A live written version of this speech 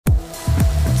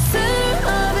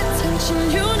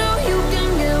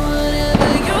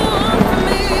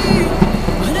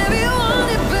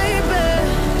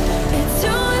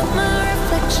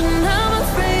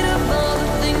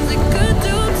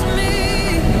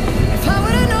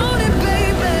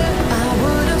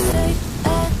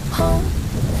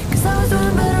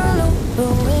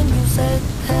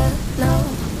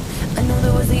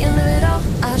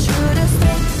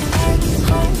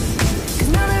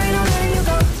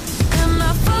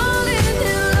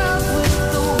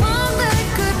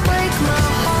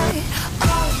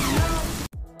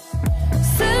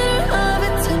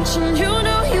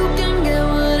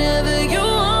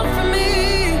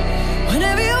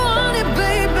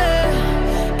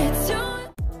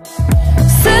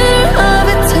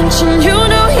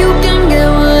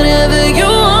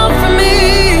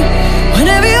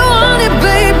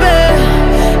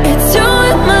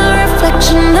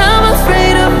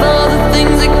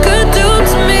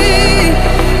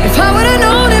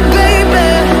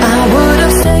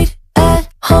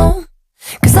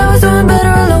was doing better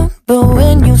alone, but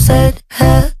when you said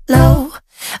hello,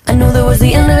 I knew that was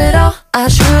the end of it all.